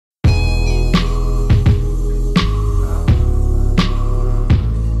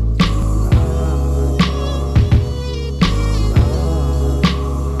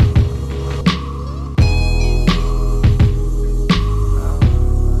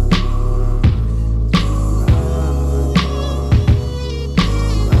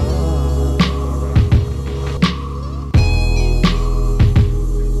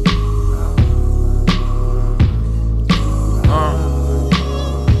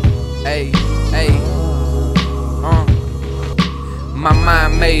my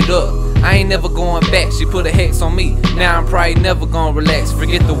mind made up. I ain't never going back, she put a hex on me. Now I'm probably never gonna relax,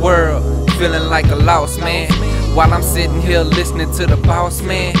 forget the world, feeling like a lost man. While I'm sitting here listening to the boss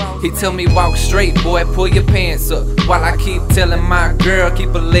man, he tell me walk straight, boy, pull your pants up. While I keep telling my girl, keep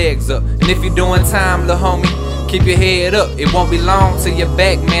her legs up. And if you're doing time, little homie, keep your head up. It won't be long till you're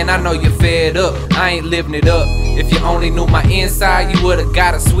back, man, I know you're fed up. I ain't living it up. If you only knew my inside, you would've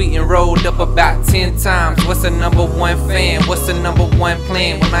got a sweet and rolled up about 10 times. What's the #1 fan? What's the #1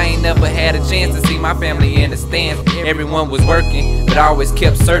 plan? When I ain't never had a chance to see my family in the stands. Everyone was working, but I always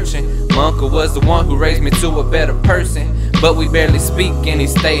kept searching. My uncle was the one who raised me to a better person, but we barely speak and he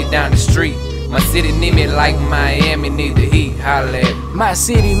stayed down the street. My city need me like Miami need the heat, holla at me. My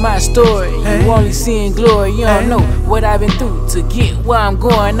city, my story, you only seeing glory. You don't know what I've been through to get where I'm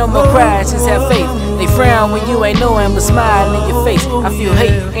going. No more pride, just have faith. They frown when you ain't knowing, but smile in your face. I feel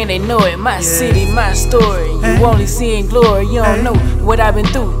hate and they know it. My city, my story, you only seeing glory. You don't know what I've been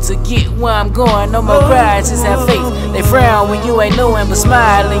through to get where I'm going. No more pride, just have faith. They frown when you ain't knowing, but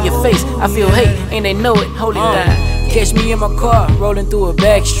smile in your face. I feel hate and they know it. Hold it down. Catch me in my car, rolling through a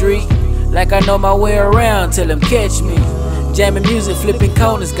back street. Like I know my way around, tell them catch me. Jamming music, flipping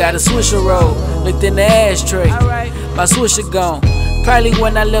corners, got a swisher roll. Looked in the ashtray, my swisher gone. Probably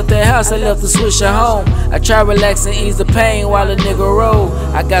when I left the house, I left the swisher home. I try relax and ease the pain while a nigga roll.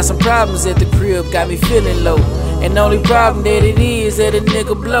 I got some problems at the crib, got me feeling low. And the only problem that it is that a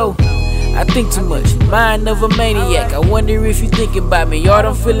nigga blow. I think too much, mind of a maniac. I wonder if you thinking about me. All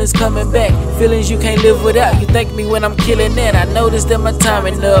them feelings coming back, feelings you can't live without. You thank me when I'm killing that. I noticed that my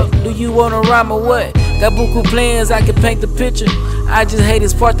timing up. Do you wanna rhyme or what? Got buku plans, I can paint the picture. I just hate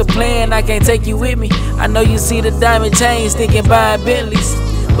this part the plan, I can't take you with me. I know you see the diamond chains, thinking buying Bentleys.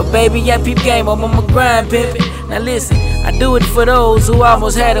 But baby, I peep game, I'm on my grind pimpin'. Now listen, I do it for those who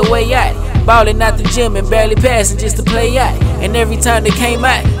almost had a way out. Ballin' out the gym and barely passing just to play out. And every time they came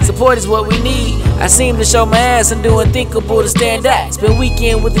out, support is what we need. I seem to show my ass and do unthinkable to stand out. Spend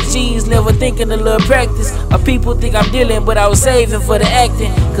weekend with the G's, never thinking a little practice. My people think I'm dealing, but I was saving for the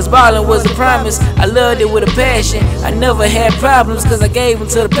acting. Cause ballin' was a promise, I loved it with a passion. I never had problems cause I gave them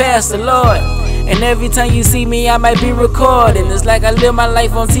to the pastor, Lord. And every time you see me, I might be recording. It's like I live my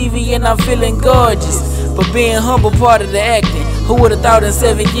life on TV and I'm feeling gorgeous. But being humble part of the acting. Who would've thought in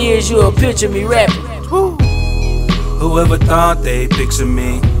 7 years you would picture me rapping? Woo. Whoever thought they'd picture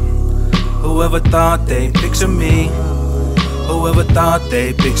me? Whoever thought they'd picture me? Whoever thought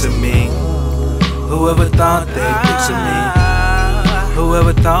they'd picture me? Whoever thought they'd picture me?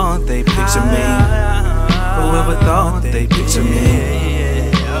 Whoever thought they'd picture me? Whoever thought they'd picture me?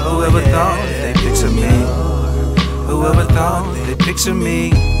 Whoever thought they'd picture me? Whoever thought they'd picture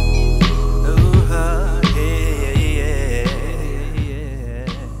me?